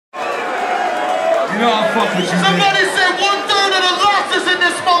You know I fuck with you. Somebody said 1/3 of the losses in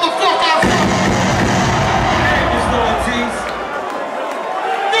this motherfucker. Hey, Mr. Ortiz.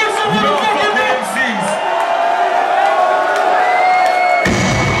 There's some You know I fuck motherfucking with MCs.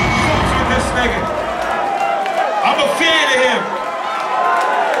 Fuck with this nigga. I'm a fan of him.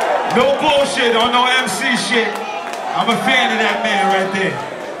 No bullshit on no MC shit. I'm a fan of that man right there.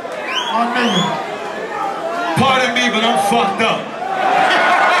 Pardon me, but I'm fucked up.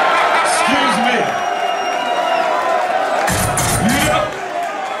 Excuse me.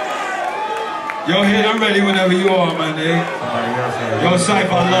 Yo, Hit, I'm ready whenever you are, my nigga. Yo,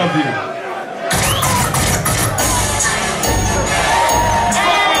 Cypher, I love you.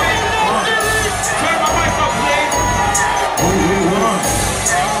 Turn my mic up, please.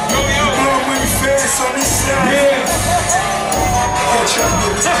 Yo. When we fast on this side. Yeah.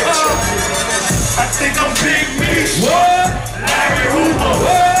 I think I'm Big Meech. What? Larry Hoover.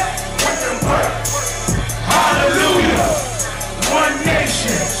 What? With them work. Hallelujah. One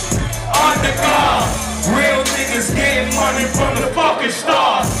nation. Under God. Real niggas getting money from the fucking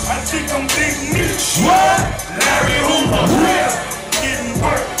stars. I think I'm Big Meech. What? Larry Hoover. Real. Getting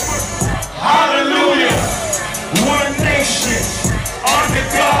work. Hallelujah. One nation. Under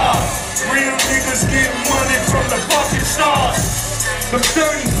God. Real niggas getting money from the fucking stars. From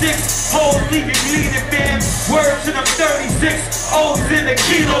 36 hoes leaving bleeding, fam. Word to them 36 O's in a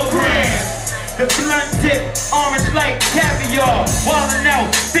kilogram. The blunt tip, orange like caviar. Wildin'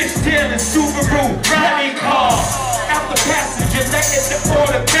 out, fishtail and Subaru rally car. Out the passenger, letting the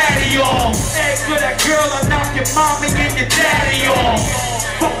order patty on. Eggs for that girl, I knock your mommy and your daddy on.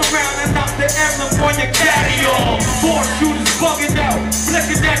 Fuck around and knock the emblem on your caddy on. Four shooters bugging out,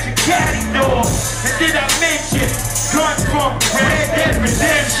 flicking at your caddy door. And did I mention guns from Red Dead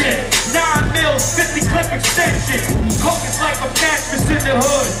Redemption? 9 mils, 50 clip extension. Cooking's like a mattress in the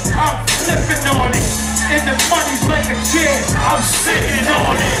hood. I'm flipping on it. And the money's like a chair. I'm sitting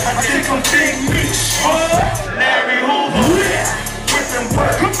on it. I think I'm Big Meech. Larry Hoover. With them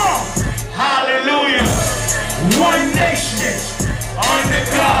work. Come on. Hallelujah. One nation. Under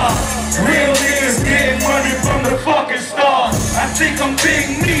God. Real niggas getting money from the fucking stars. I think I'm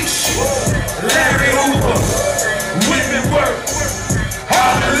Big Meech. Larry Hoover. With them work.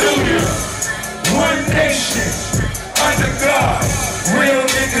 Hallelujah. One nation. Under God. Real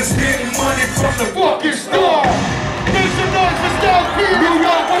niggas getting money from the fucking stars. Make some noise for Styles P. New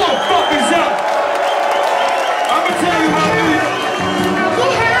York, what the fuck is up? I'ma tell you how New York.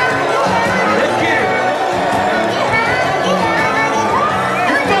 Let's get it.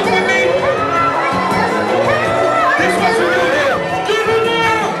 You fuck with me? This was a new deal. Give it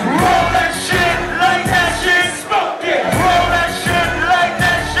up. Roll that shit like that shit. Smoke it. Roll that shit like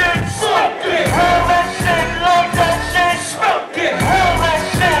that shit. Smoke it. Roll that shit like that shit. Smoke it. Roll that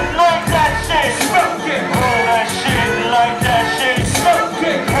shit like that shit. Smoke it. Roll that shit like that shit. Smoke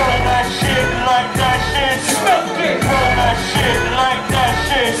it. Roll that shit like that shit. Smoke it. Roll that shit like that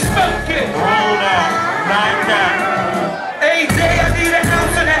shit. Smoke it. Roll that like that. AJ, I need an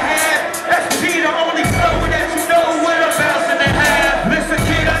ounce and a half. SP, the only flow that you know what I'm bouncing to have. Listen,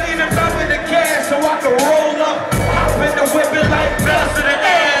 kid, I need a bump in the cash so I can roll up. Hop in the whip it like bells in the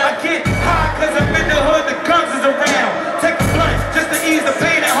air. I get high cause I'm in the hood, the guns is around. Take a blunt just to ease the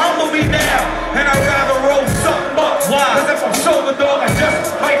pain and humble me now. And I'd rather roll something up. Why? Cause if I'm sober, dog, I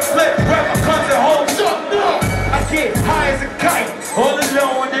just might flip, grab my guns and hold something up. I get high as a kite, all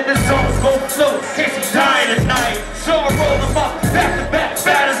alone and the zones go float. In case I'm dying tonight, so I roll them up, back to back,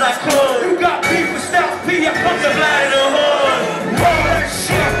 bad as I could. You got beef with Styles P, I come to light of the hood. Roll that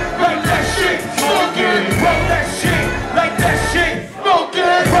shit, like that shit, smoke it. Roll that shit, like that shit, smoke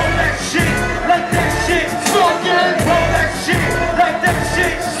it. Roll that shit, like that shit, smoke it. Roll that shit, like that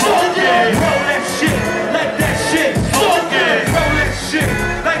shit, smoke it. Roll that shit, like that shit, smoke it. Roll that shit,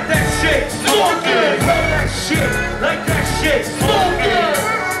 like that shit, smoke it. Roll that shit, like that shit, smoke it.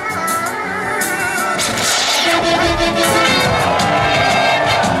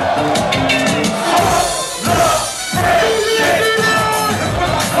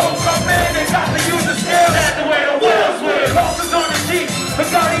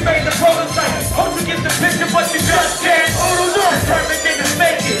 But you just can't determined niggas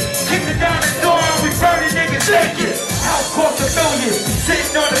make it. Kick it down the door and we burning niggas naked. House cost $1 million,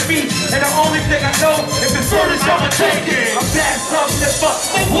 sitting on the beach. And the only thing I know, if it's furnished, I'ma take it. I'm bad club flipper,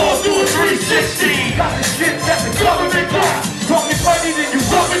 walls do a 360. Got the shit that the government got. Talking funny, then you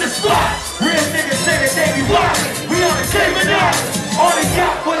rubbing the spot. Real niggas say that they be wildin'. We on the Cayman Islands, on the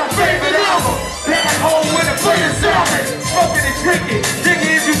yacht with our favorite album. Back home with a plate of salad. Smoking and drinking,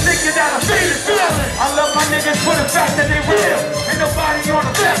 digging if you thinking that I'm faded feeling. I love my niggas for the fact that they real. Ain't nobody on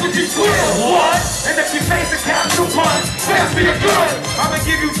the back with you squeal. What? be a gun. I'ma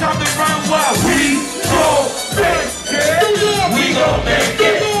give you time to run while we gon' make it. We gon' make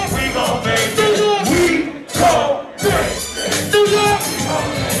it. We gon' make it. We gon' make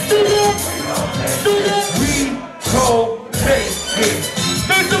it. We gon'